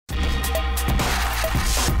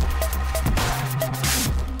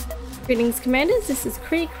Greetings Commanders, this is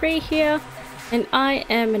KreeKree here, and I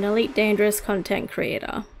am an Elite Dangerous content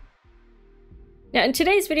creator. Now in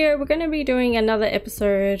today's video we're going to be doing another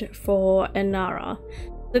episode for INARA.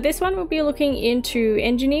 So this one will be looking into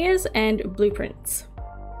engineers and blueprints.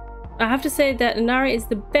 I have to say that INARA is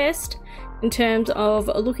the best in terms of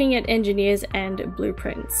looking at engineers and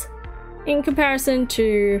blueprints in comparison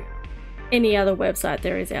to any other website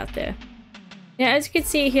there is out there. Now as you can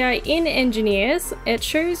see here in engineers, it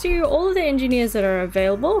shows you all of the engineers that are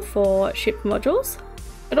available for ship modules.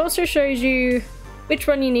 It also shows you which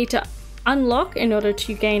one you need to unlock in order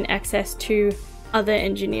to gain access to other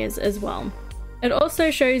engineers as well. It also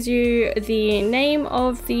shows you the name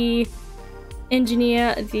of the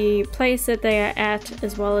engineer, the place that they are at,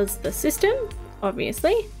 as well as the system,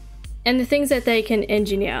 obviously, and the things that they can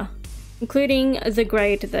engineer, including the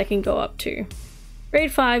grade that they can go up to.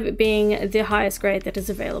 Grade 5 being the highest grade that is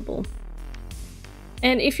available.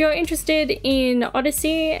 And if you're interested in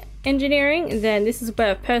Odyssey engineering, then this is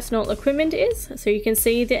where personal equipment is, so you can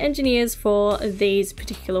see the engineers for these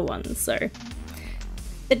particular ones. So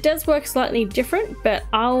it does work slightly different, but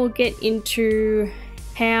I'll get into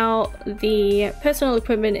how the personal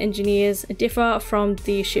equipment engineers differ from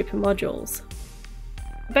the ship modules.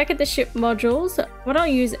 Back at the ship modules, what I'll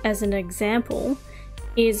use as an example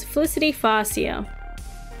is 𝗕𝗬𝗧𝗘𝗗.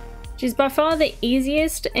 She's by far the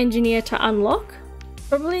easiest engineer to unlock.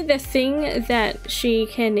 Probably the thing that she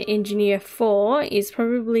can engineer for is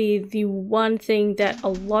probably the one thing that a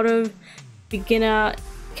lot of beginner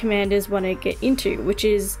commanders want to get into, which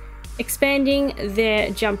is expanding their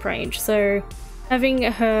jump range. So having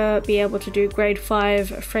her be able to do grade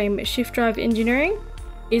 5 frame shift drive engineering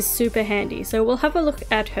is super handy. So we'll have a look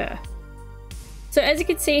at her. So as you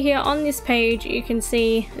can see here on this page, you can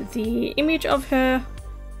see the image of her,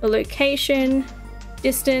 the location,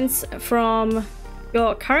 distance from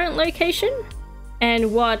your current location,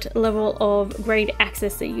 and what level of grade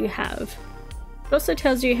access that you have. It also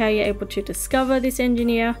tells you how you're able to discover this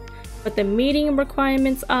engineer, what the meeting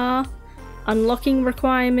requirements are, unlocking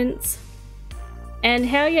requirements, and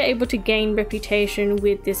how you're able to gain reputation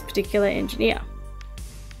with this particular engineer.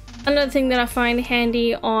 Another thing that I find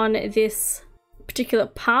handy on this particular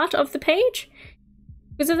part of the page,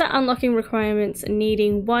 because of the unlocking requirements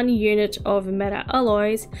needing 1 unit of meta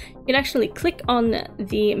alloys, you can actually click on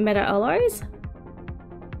the meta alloys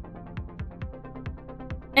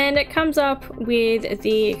and it comes up with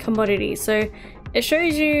the commodity. So it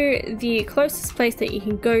shows you the closest place that you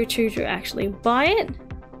can go to actually buy it.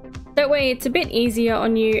 That way it's a bit easier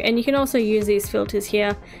on you, and you can also use these filters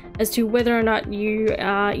here as to whether or not you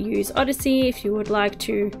use Odyssey, if you would like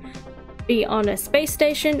to be on a space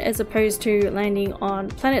station as opposed to landing on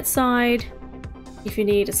planet side, if you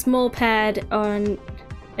need a small pad on,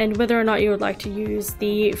 and whether or not you would like to use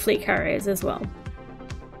the fleet carriers as well.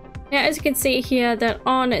 Now as you can see here that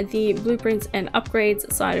on the blueprints and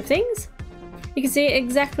upgrades side of things, you can see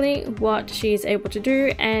exactly what she is able to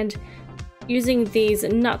do, and using these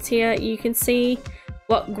nuts here you can see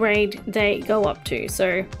what grade they go up to.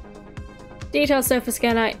 So detail surface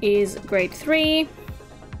scanner is grade 3,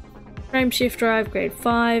 frame shift drive grade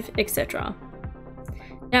 5, etc.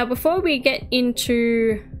 Now before we get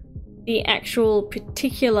into the actual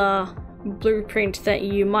particular blueprint that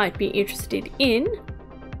you might be interested in,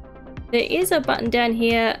 there is a button down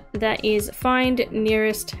here that is find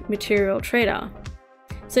nearest material trader.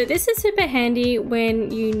 So this is super handy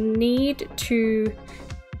when you need to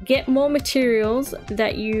get more materials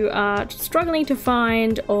that you are struggling to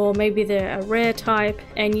find, or maybe they're a rare type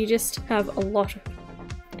and you just have a lot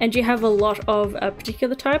of a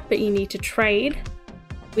particular type, but you need to trade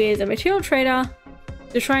with a material trader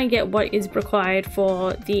to try and get what is required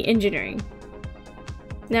for the engineering.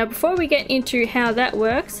 Now before we get into how that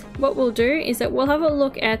works, what we'll do is that we'll have a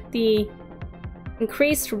look at the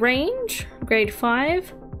increased range grade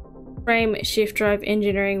 5 frame shift drive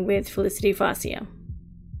engineering with 𝗕𝗬𝗧𝗘𝗗𝗧.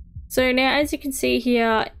 So now as you can see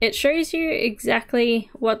here, it shows you exactly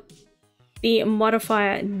what the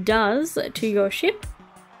modifier does to your ship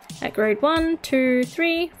at grade 1, 2,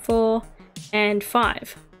 3, 4, and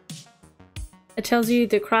 5. It tells you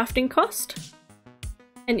the crafting cost,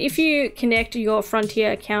 and if you connect your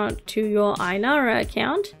Frontier account to your INARA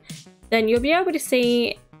account, then you'll be able to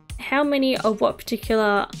see how many of what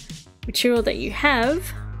particular material that you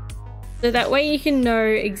have, so that way you can know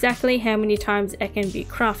exactly how many times it can be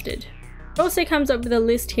crafted. It also comes up with a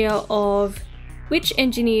list here of which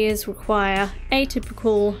engineers require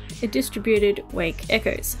atypical distributed wake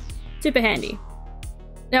echoes. Super handy.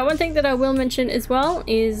 Now one thing that I will mention as well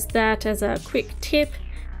is that, as a quick tip,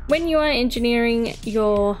 when you are engineering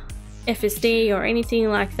your FSD or anything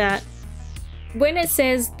like that, when it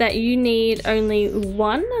says that you need only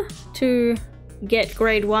 1 to get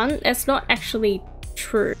grade 1, that's not actually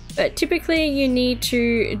true. But typically you need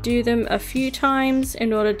to do them a few times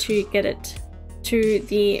in order to get it to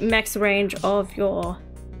the max range of your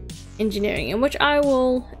engineering, and which I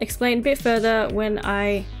will explain a bit further when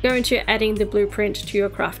I go into adding the blueprint to your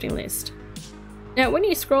crafting list. Now when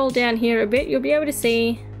you scroll down here a bit, you'll be able to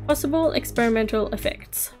see possible experimental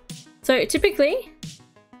effects. So typically,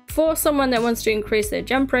 for someone that wants to increase their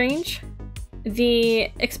jump range, the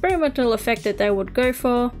experimental effect that they would go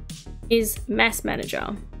for is Mass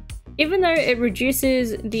Manager. Even though it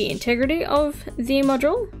reduces the integrity of the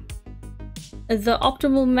module, the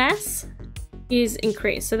optimal mass is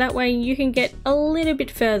increased, so that way you can get a little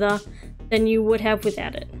bit further than you would have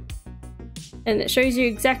without it. And it shows you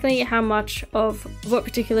exactly how much of what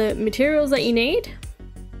particular materials that you need.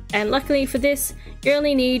 And luckily for this, you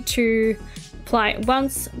only need to apply it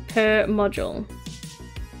once per module.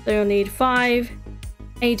 So you'll need 5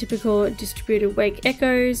 atypical distributed wake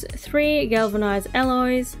echoes, 3 galvanized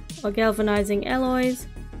alloys or galvanizing alloys,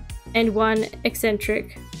 and 1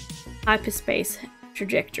 eccentric hyperspace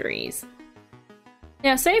trajectories.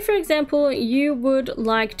 Now say for example you would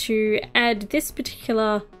like to add this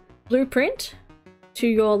particular blueprint to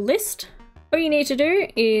your list. All you need to do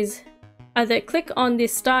is either click on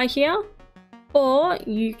this star here, or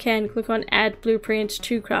you can click on add blueprint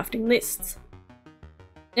to crafting lists.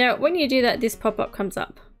 Now when you do that, this pop-up comes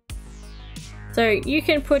up. So you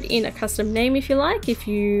can put in a custom name if you like, if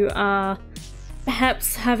you are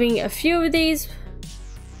perhaps having a few of these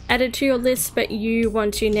added to your list but you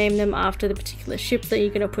want to name them after the particular ship that you're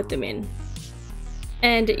going to put them in.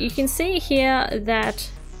 And you can see here that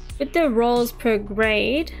with the rolls per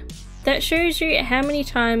grade, that shows you how many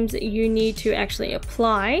times you need to actually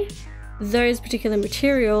apply those particular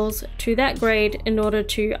materials to that grade in order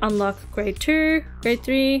to unlock grade 2, grade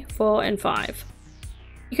 3, 4, and 5.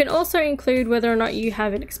 You can also include whether or not you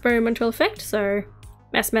have an experimental effect, so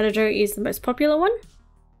Mass Manager is the most popular one.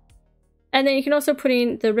 And then you can also put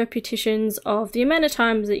in the repetitions of the amount of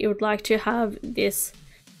times that you would like to have this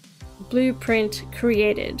blueprint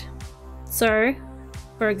created. So,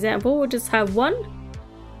 for example, we'll just have 1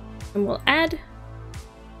 and we'll add.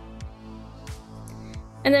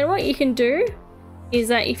 And then what you can do is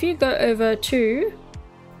that if you go over to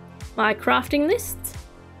my crafting lists,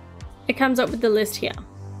 it comes up with the list here.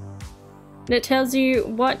 And it tells you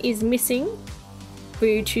what is missing for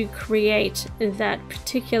you to create that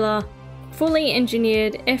particular fully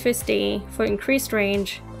engineered FSD for increased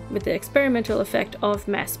range with the experimental effect of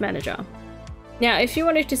Mass Manager. Now, if you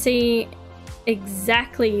wanted to see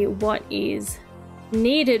exactly what is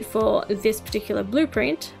needed for this particular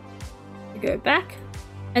blueprint, you go back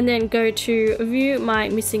and then go to view my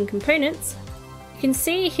missing components. You can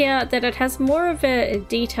see here that it has more of a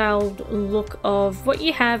detailed look of what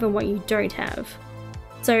you have and what you don't have.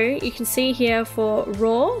 So you can see here for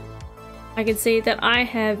raw, I can see that I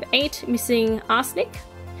have 8 missing arsenic.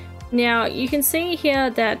 Now you can see here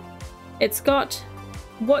that it's got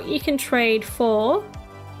what you can trade for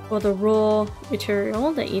the raw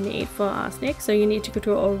material that you need for arsenic. So you need to go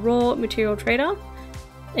to a raw material trader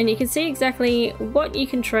and you can see exactly what you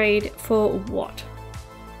can trade for what.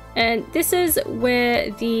 And this is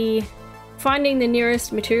where finding the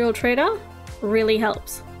nearest material trader really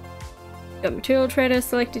helps. Got material trader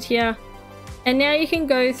selected here, and now you can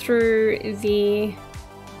go through the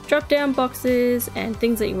drop down boxes and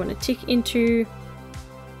things that you want to tick into,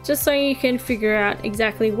 just so you can figure out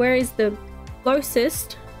exactly where is the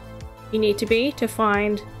closest you need to be to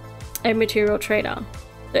find a material trader.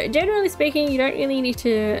 So generally speaking, you don't really need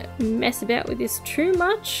to mess about with this too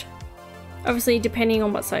much. Obviously, depending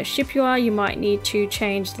on what size ship you are, you might need to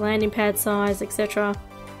change the landing pad size, etc.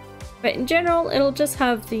 But in general, it'll just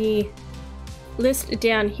have the list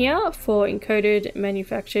down here for encoded,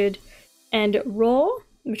 manufactured, and raw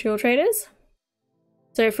material traders.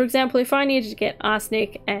 So for example, if I needed to get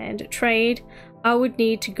arsenic and trade, I would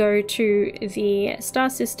need to go to the star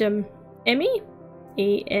system EME,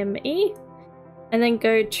 E-M-E, and then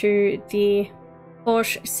go to the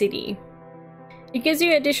Porsche City. It gives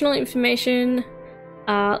you additional information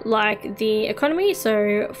like the economy.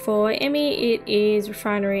 So for EME, it is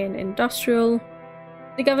refinery and industrial.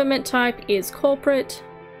 The government type is corporate.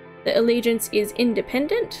 The allegiance is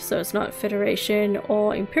independent, so it's not federation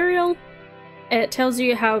or imperial. It tells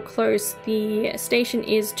you how close the station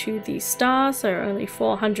is to the star, so only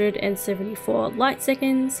 474 light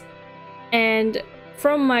seconds. And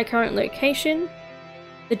from my current location,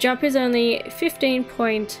 the jump is only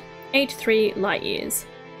 15.83 light years.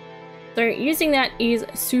 So using that is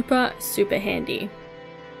super handy.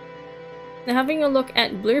 Now having a look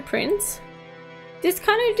at blueprints, this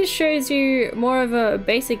kind of just shows you more of a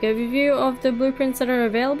basic overview of the blueprints that are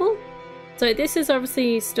available. So this is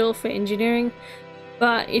obviously still for engineering,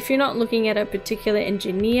 but if you're not looking at a particular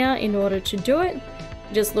engineer in order to do it,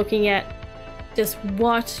 just looking at just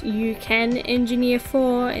what you can engineer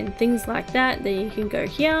for and things like that, then you can go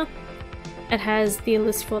here. It has the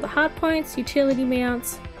list for the hardpoints, utility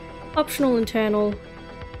mounts, optional internal,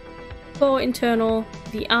 core internal,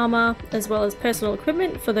 the armor, as well as personal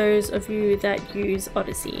equipment for those of you that use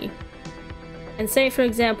Odyssey. And say for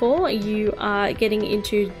example you are getting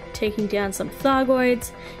into taking down some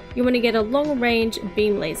Thargoids, you want to get a long range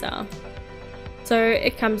beam laser. So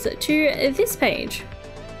it comes to this page.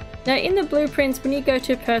 Now in the blueprints, when you go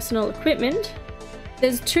to personal equipment,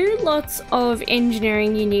 there's 2 lots of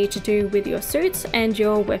engineering you need to do with your suits and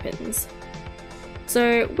your weapons.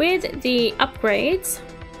 So with the upgrades,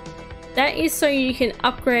 that is so you can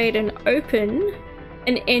upgrade and open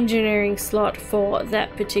an engineering slot for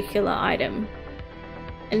that particular item.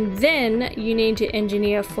 And then you need to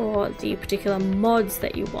engineer for the particular mods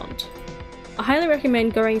that you want. I highly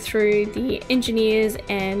recommend going through the engineers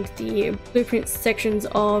and the blueprint sections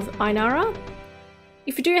of INARA.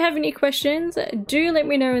 If you do have any questions, do let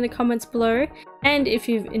me know in the comments below. And if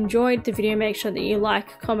you've enjoyed the video, make sure that you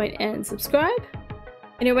like, comment, and subscribe.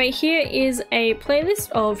 Anyway, here is a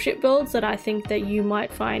playlist of ship builds that I think that you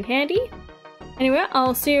might find handy. Anyway,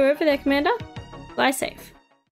 I'll see you over there, Commander. Fly safe.